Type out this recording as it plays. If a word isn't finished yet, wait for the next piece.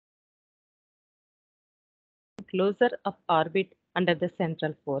closure of orbit under the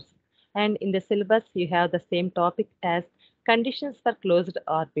central force. And in the syllabus, you have the same topic as conditions for closed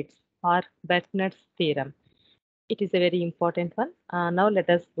orbits or Bertrand's theorem. It is a very important one. Now let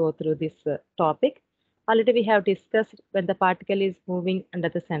us go through this topic. Already we have discussed when the particle is moving under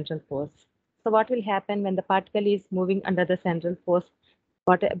the central force. So what will happen when the particle is moving under the central force?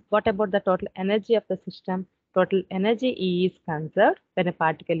 What about the total energy of the system? Total energy E is conserved when a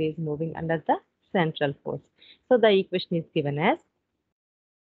particle is moving under the central force. So the equation is given as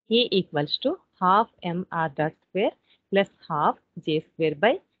E equals to half mr dot square plus half j square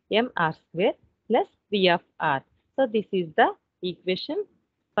by mr square plus v of r. So this is the equation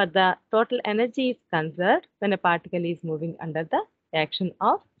for the total energy is conserved when a particle is moving under the action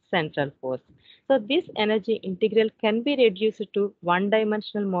of central force. So this energy integral can be reduced to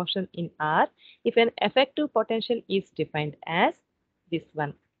one-dimensional motion in R if an effective potential is defined as this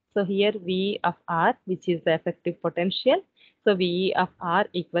one. So here V of R, which is the effective potential, so V of R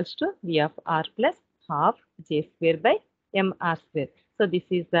equals to V of R plus half J square by mR square. So this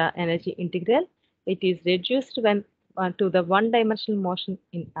is the energy integral. It is reduced when to the one-dimensional motion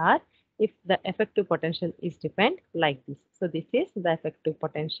in R if the effective potential is defined like this. So this is the effective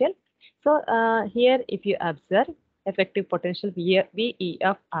potential. So here if you observe effective potential VE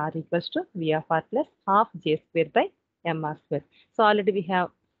of R equals to V of R plus half J square by mR square. So already we have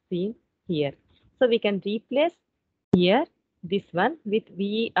seen here. So we can replace here this one with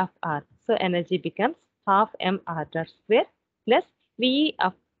VE of R. So energy becomes half mR dot square plus VE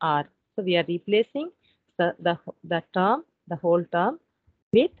of R. So we are replacing the term, the whole term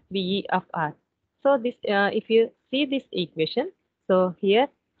with VE of R. So this, if you see this equation, so here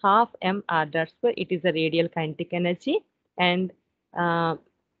half mR dot square, it is the radial kinetic energy, and uh,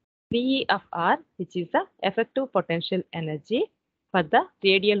 VE of R, which is the effective potential energy for the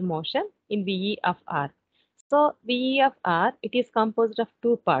radial motion in VE of R. So VE of R, it is composed of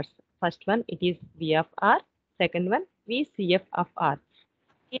two parts. First one, it is V of R. Second one, VCF of R.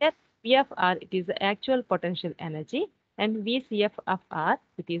 Here, V of R, it is the actual potential energy, and VCF of R,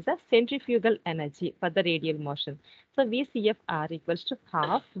 it is the centrifugal energy for the radial motion. So VCF R equals to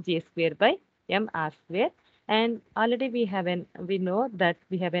half J square by mR square. And already we know that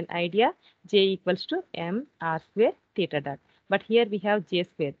we have an idea J equals to mR square theta dot. But here we have J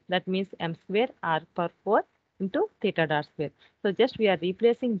square. That means m square R per 4 into theta dot square. So just we are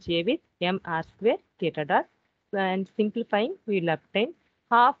replacing J with mR square theta dot, and simplifying we will obtain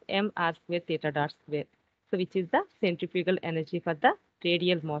half mR square theta dot square. So which is the centrifugal energy for the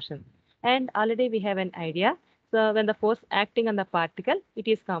radial motion. And already we have an idea. So when the force acting on the particle, it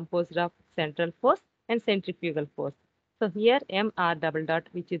is composed of central force and centrifugal force. So here mR double dot,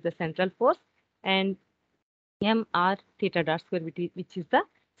 which is the central force, and mR theta dot square, which is the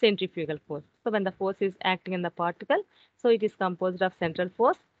centrifugal force. So when the force is acting on the particle, so it is composed of central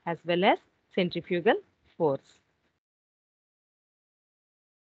force as well as centrifugal force.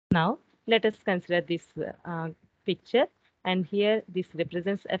 Now let us consider this picture, and here this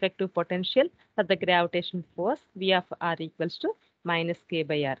represents effective potential for the gravitational force V of R equals to minus K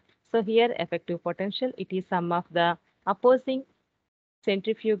by R. So here effective potential, it is sum of the opposing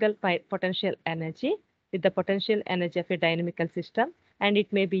centrifugal potential energy with the potential energy of a dynamical system, and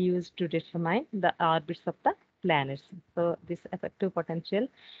it may be used to determine the orbits of the planets. So this effective potential,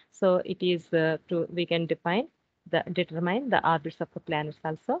 so it is we can determine the orbits of the planets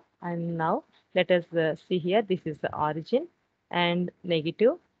also. And now let us see here, this is the origin, and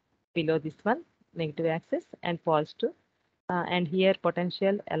negative below this one, negative axis, and positive, and here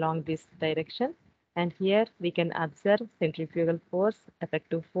potential along this direction, and here we can observe centrifugal force,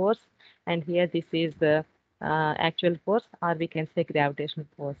 effective force, and here this is the actual force, or we can say gravitational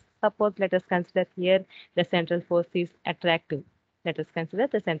force. Suppose let us consider here the central force is attractive. Let us consider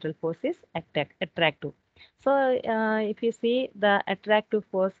the central force is attractive. So if you see the attractive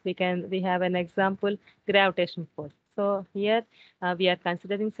force, we have an example, gravitation force. So here we are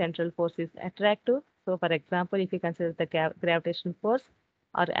considering central force is attractive. So for example, if you consider the gravitational force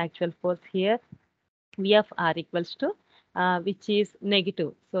or actual force here, V of R equals to which is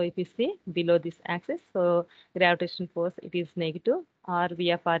negative. So if you see below this axis, so gravitation force, it is negative, or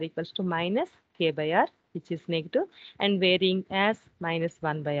V of R equals to minus K by R, which is negative, and varying as minus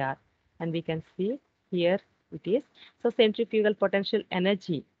 1 by R. And we can see here it is. So centrifugal potential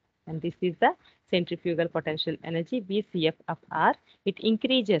energy, and this is the centrifugal potential energy VCF of R. It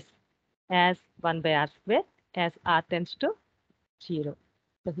increases as 1 by R square as R tends to 0.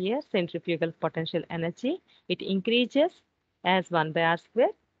 So here centrifugal potential energy, it increases as 1 by R square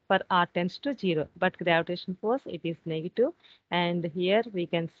for R tends to 0. But gravitation force, it is negative. And here we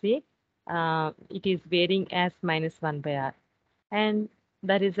can see it is varying as minus 1 by r. And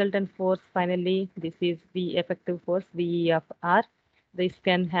the resultant force finally, this is the effective force V of r. This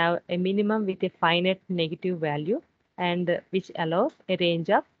can have a minimum with a finite negative value and which allows a range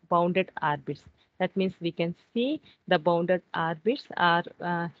of bounded orbits. That means we can see the bounded orbits are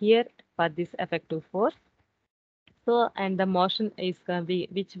here for this effective force. So, and the motion is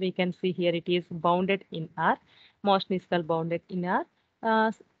which we can see here, it is bounded in R. Motion is called bounded in R.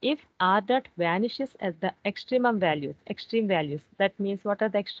 If R dot vanishes at the extreme values, that means what are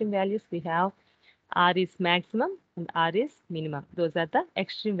the extreme values? We have R is maximum and R is minimum. Those are the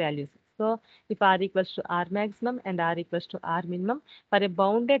extreme values. So, if R equals to R maximum and R equals to R minimum, for a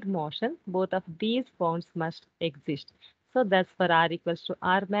bounded motion, both of these bounds must exist. So, that's for R equals to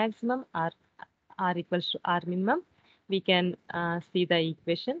R maximum, R equals to R minimum. We can see the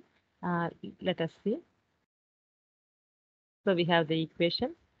equation. Let us see. So we have the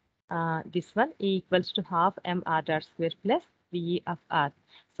equation. This one E equals to half m r dot square plus V of r.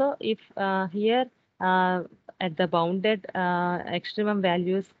 So if here at the bounded extremum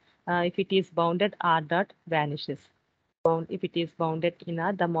values, if it is bounded, r dot vanishes. If it is bounded in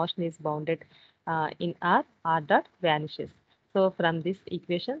r, the motion is bounded in r dot vanishes. So from this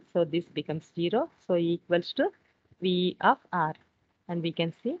equation, so this becomes 0. So E equals to V of r. And we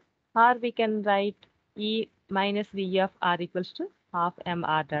can see, or we can write E minus V of r equals to half m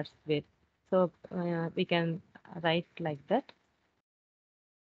r dot square. So we can write like that.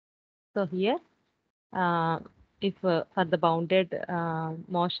 So here, uh, if for the bounded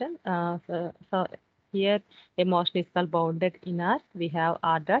motion, so here a motion is called bounded in R. We have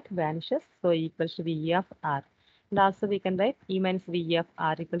R dot vanishes, so equals to V of R. And also we can write E minus V of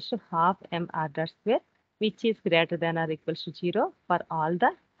R equals to half m R dot square, which is greater than or equals to 0 for all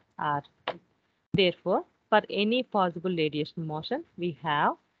the R. Therefore, for any possible radiation motion, we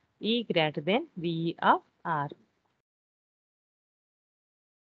have E greater than V of R.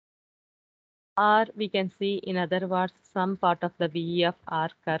 Or we can see, in other words, some part of the V of R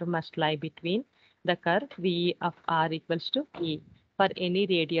curve must lie between the curve V of R equals to E for any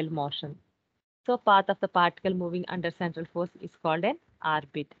radial motion. So path of the particle moving under central force is called an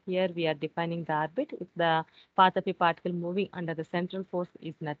orbit. Here we are defining the orbit. If the path of a particle moving under the central force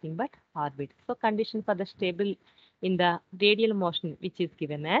is nothing but orbit. So condition for the stable in the radial motion, which is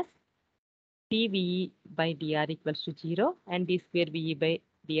given as dVE by dr equals to 0 and d square VE by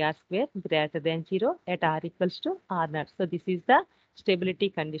dr square greater than 0 at r equals to r naught. So this is the stability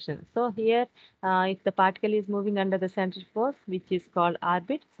condition. So here, if the particle is moving under the central force, which is called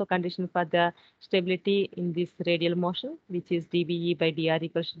orbit, so condition for the stability in this radial motion, which is dVE by dr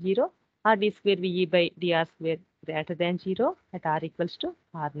equals to 0 or d square VE by dr square greater than 0 at r equals to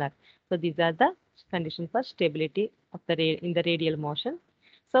r naught. So these are the conditions for stability of the in the radial motion.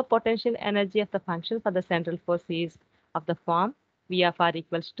 So potential energy of the function for the central force is of the form V of r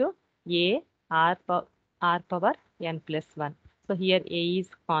equals to A r power n plus 1. So here A is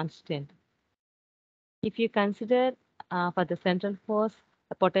constant. If you consider for the central force,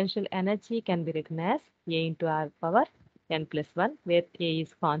 the potential energy can be written as A into r power n plus 1, where A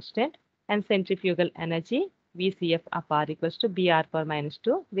is constant, and centrifugal energy VCF of r equals to BR power minus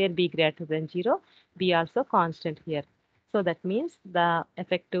 2, where B greater than 0, B also constant here. So that means the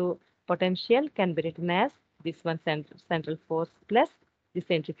effective potential can be written as this one central force plus the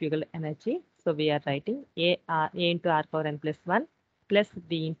centrifugal energy. So we are writing A into r power n plus 1 plus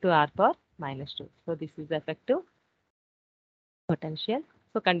B into r power minus 2. So this is the effective potential.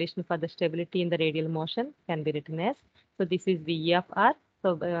 So condition for the stability in the radial motion can be written as, so this is V of r.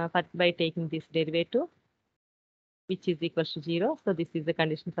 So by taking this derivative, which is equals to 0. So this is the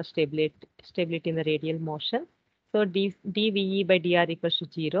condition for stability in the radial motion. So dVE by dr equals to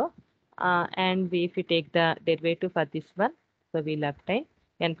 0. And if we take the derivative for this one, so we'll obtain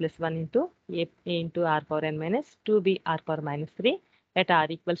n plus 1 into A into r power n minus 2b r power minus 3 at r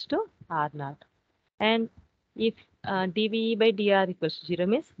equals to r naught. And if dVE by dr equals to 0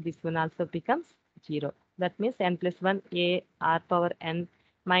 means this one also becomes 0. That means n plus 1 A r power n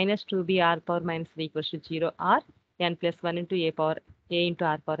minus 2b r power minus 3 equals to 0, or n plus 1 into A into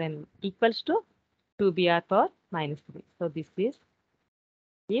r power n equals to 2b r power minus 3. So this is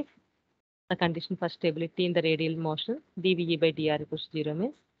if the condition for stability in the radial motion dVE by dr equals to 0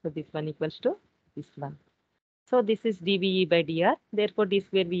 means, so this one equals to this one. So this is dVE by dr. Therefore, d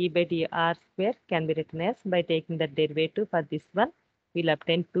square VE by dr square can be written as, by taking the derivative for this one, we'll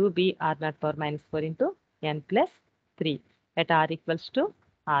obtain 2b r naught power minus 4 into n plus 3 at r equals to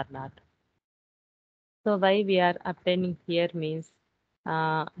r naught. So why we are obtaining here means,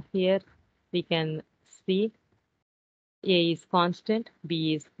 here we can see A is constant,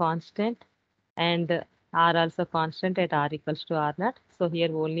 B is constant, and R also constant at R equals to R naught. So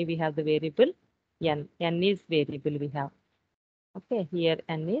here only we have the variable N. N is variable we have. Okay, here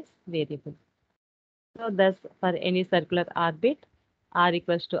N is variable. So thus for any circular orbit, R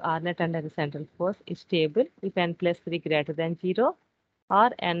equals to R naught under the central force is stable if N plus 3 greater than 0 or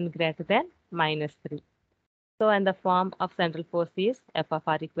N greater than minus 3. So and the form of central force is F of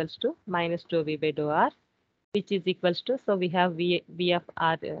R equals to minus dou V by dou R, which is equals to, so we have V of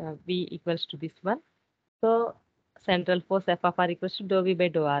R, V equals to this one. So central force F of R equals to dou V by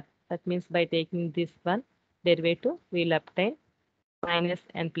dou R. That means by taking this one derivative, we will obtain minus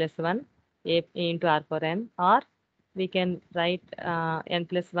n plus 1 a into r power n, or we can write n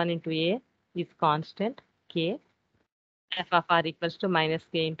plus 1 into a is constant k, F of R equals to minus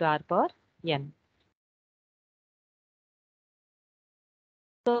k into r power n.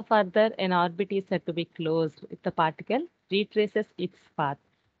 So further, an orbit is said to be closed if the particle retraces its path.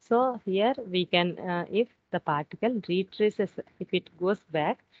 So here we can, if the particle retraces, if it goes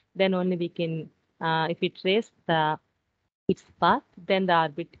back, then only we can, if it traces its path, then the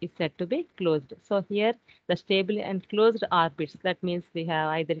orbit is said to be closed. So here the stable and closed orbits, that means we have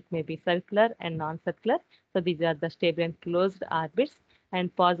either it may be circular and non-circular. So these are the stable and closed orbits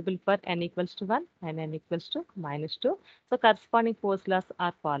and possible for n equals to 1 and n equals to minus 2. So corresponding force laws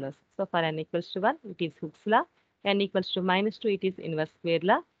are follows. So for n equals to 1, it is Hooke's law. N equals to minus 2, it is inverse square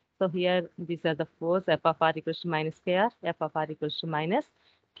law. So here these are the force F of R equals to minus kr, F of R equals to minus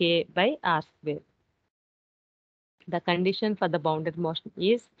k by r square. The condition for the bounded motion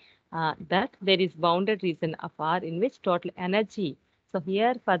is that there is bounded region of R in which total energy. So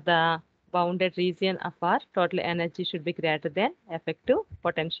here for the bounded region of R, total energy should be greater than effective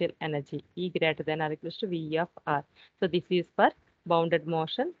potential energy, E greater than or equals to V of R. So this is for bounded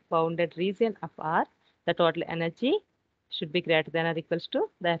motion, bounded region of R, the total energy should be greater than or equals to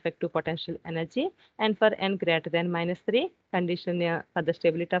the effective potential energy. And for n greater than minus 3, condition for the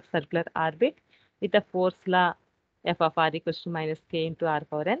stability of circular orbit with the force law F of R equals to minus k into R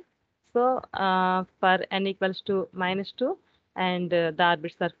power n. So for n equals to minus 2, and the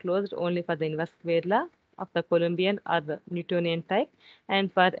orbits are closed only for the inverse square law of the Columbian or the Newtonian type,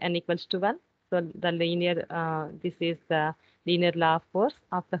 and for n equals to 1, so the linear, this is the linear law of force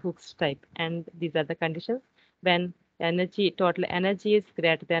of the Hooke's type, and these are the conditions when total energy is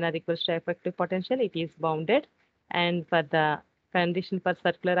greater than or equals to effective potential, it is bounded, and for the condition for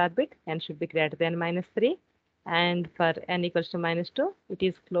circular orbit, n should be greater than minus 3, and for n equals to minus 2, it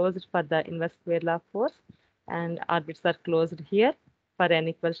is closed for the inverse square law of force, and orbits are closed here for n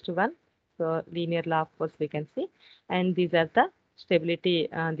equals to 1. So linear law of force we can see, and these are the stability,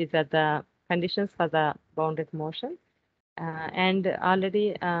 these are the conditions for the bounded motion. And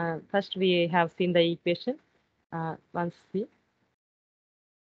already first we have seen the equation once we,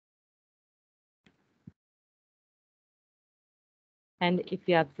 and if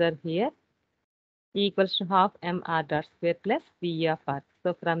you observe here, E equals to half m r dot square plus V of r.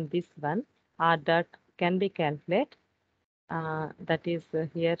 So from this one, r dot can be calculated. That is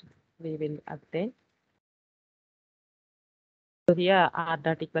here we will obtain. So here r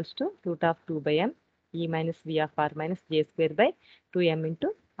dot equals to root of 2 by m e minus V of r minus j square by 2m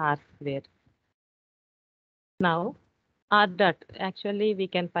into r square. Now r dot, actually we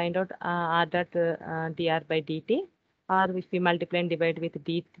can find out r dot dr by dt, or if we multiply and divide with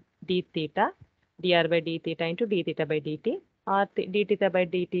d theta, dr by d theta into d theta by dt, or d theta by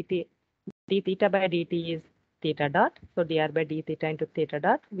dt, d theta by dt is theta dot, so dr by d theta into theta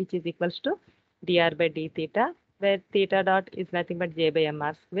dot, which is equals to dr by d theta, where theta dot is nothing but j by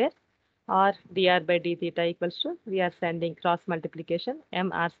mr square, or dr by d theta equals to, we are sending cross multiplication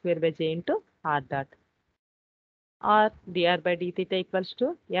mr square by j into r dot, or dr by d theta equals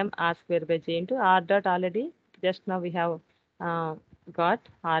to m r square by j into r dot. Already just now we have got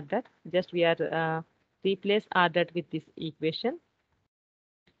r dot, just we are replace r dot with this equation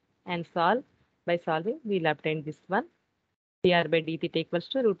and solve. By solving we'll obtain this one, dr by d theta equals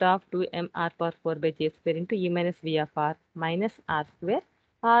to root of 2 m r power 4 by j square into e minus v of r minus r square,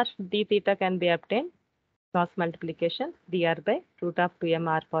 or d theta can be obtained cross multiplication dr by root of 2m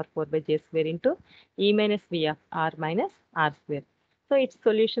r power 4 by j square into e minus v of r minus r square. So its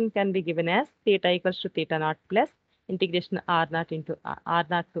solution can be given as theta equals to theta naught plus integration r naught into r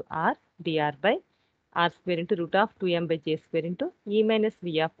naught to r dr by r square into root of 2m by j square into e minus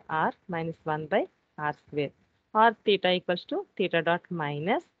v of r minus 1 by r square, or theta equals to theta dot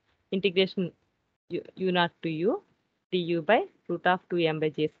minus integration u naught to u du by root of 2m by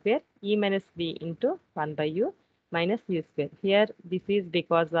j square e minus v into 1 by u minus u square. Here this is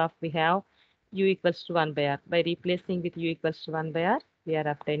because of we have u equals to 1 by r. By replacing with u equals to 1 by r, we are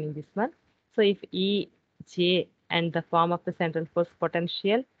obtaining this one. So if E, J and the form of the central force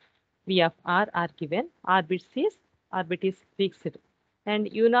potential V of r are given, orbit is fixed.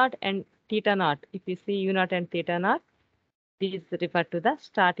 And u naught and theta naught, if you see u naught and theta naught, these refer to the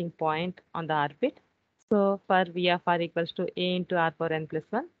starting point on the orbit. So for V of r equals to a into r power n plus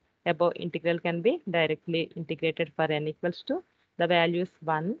 1, above integral can be directly integrated for n equals to the values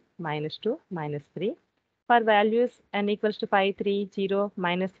 1, minus 2, minus 3. For values n equals to 5, 3, 0,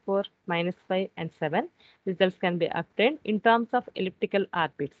 minus 4, minus 5, and 7, results can be obtained in terms of elliptical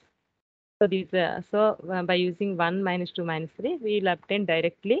orbits. So by using 1 minus 2 minus 3, we will obtain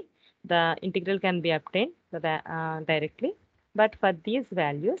directly. The integral can be obtained directly. But for these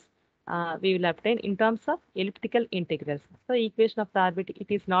values, we will obtain in terms of elliptical integrals. So equation of the orbit, it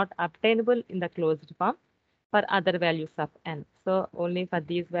is not obtainable in the closed form for other values of n. So only for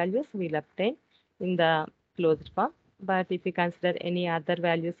these values we will obtain in the closed form. But if we consider any other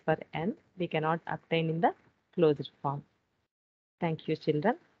values for n, we cannot obtain in the closed form. Thank you,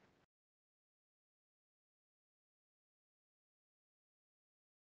 children.